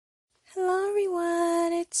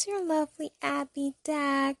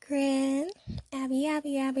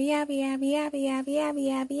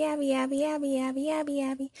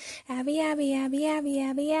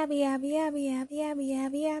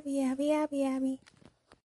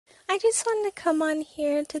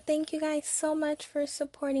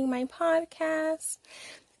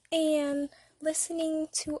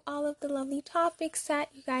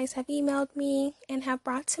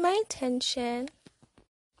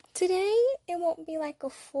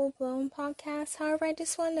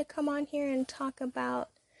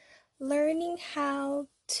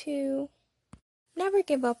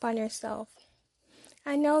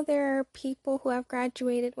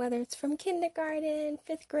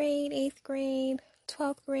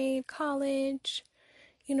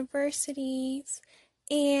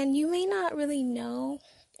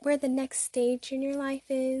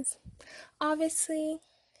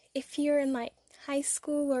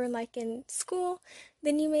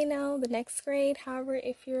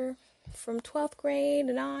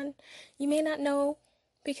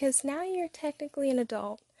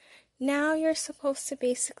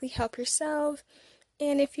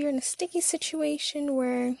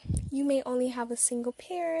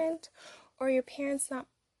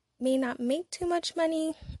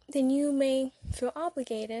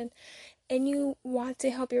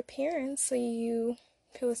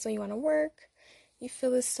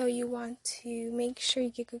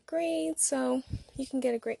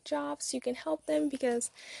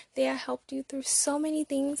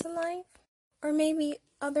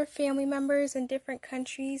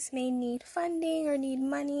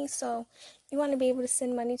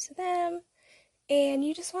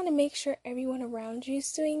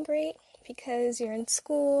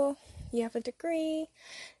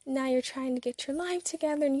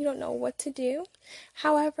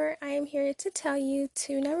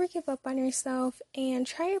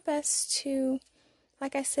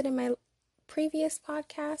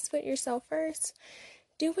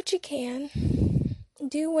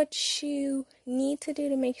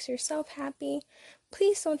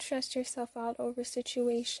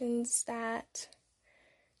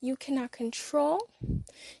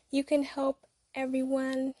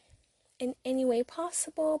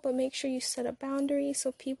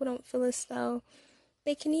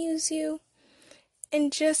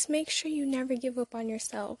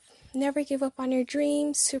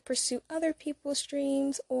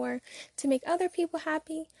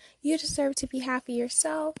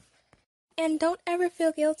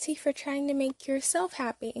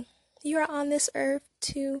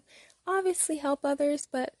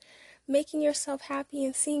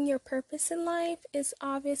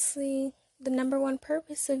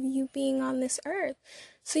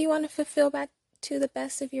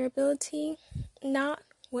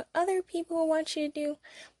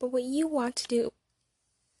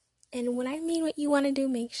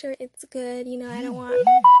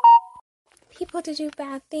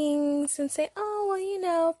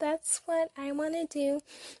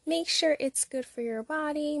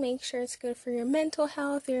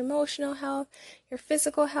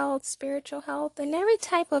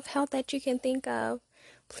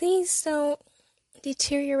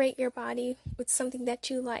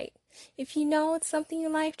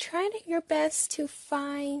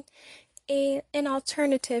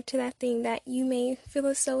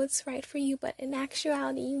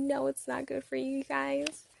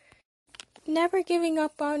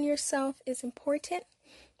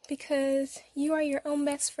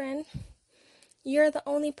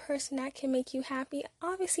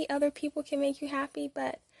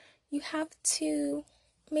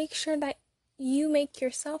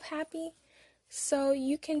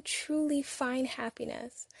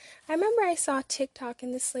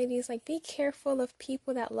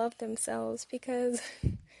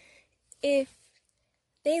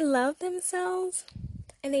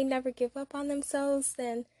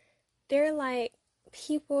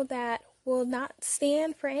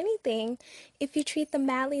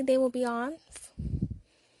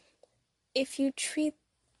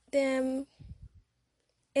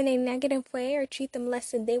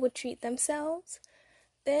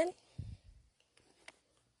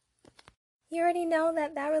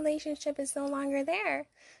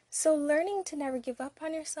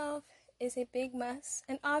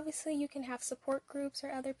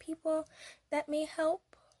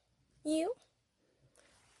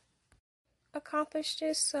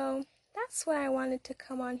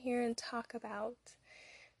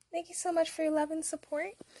Thank you so much for your love and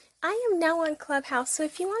support. I am now on Clubhouse, so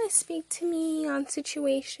if you want to speak to me on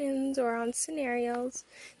situations or on scenarios,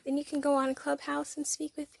 then you can go on Clubhouse and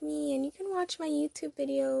speak with me, and you can watch my YouTube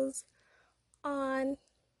videos on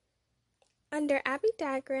under Abby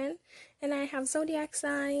Dagrin, and I have zodiac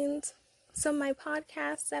signs, some of my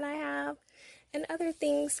podcasts that I have, and other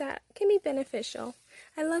things that can be beneficial.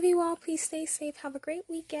 I love you all. Please stay safe. Have a great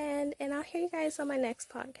weekend, and I'll hear you guys on my next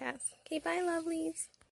podcast. Okay, bye, lovelies.